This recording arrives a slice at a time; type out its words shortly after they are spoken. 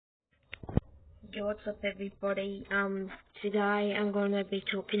Yo, what's up everybody? Today I'm gonna be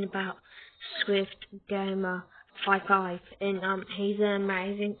talking about Swift Gamer 55 and he's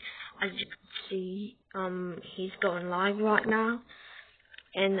amazing. As you can see, he's going live right now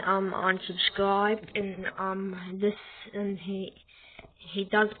and unsubscribe and he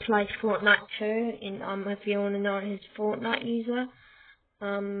does play Fortnite too, and if you wanna know his Fortnite user,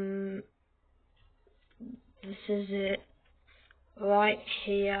 this is it right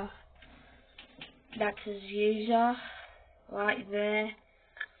here. That's his user, right there.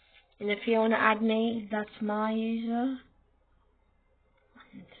 And if you want to add me, that's my user.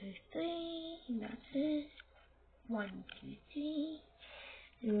 1, 2, 3, that's it. 1, 2, 3.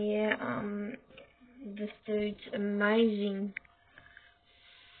 And yeah, this dude's amazing.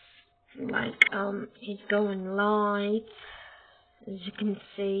 Like, he's going live, as you can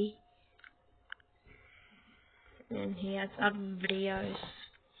see. And he has other videos.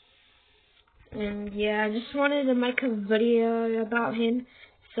 And yeah, I just wanted to make a video about him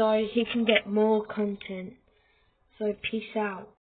so he can get more content. So peace out.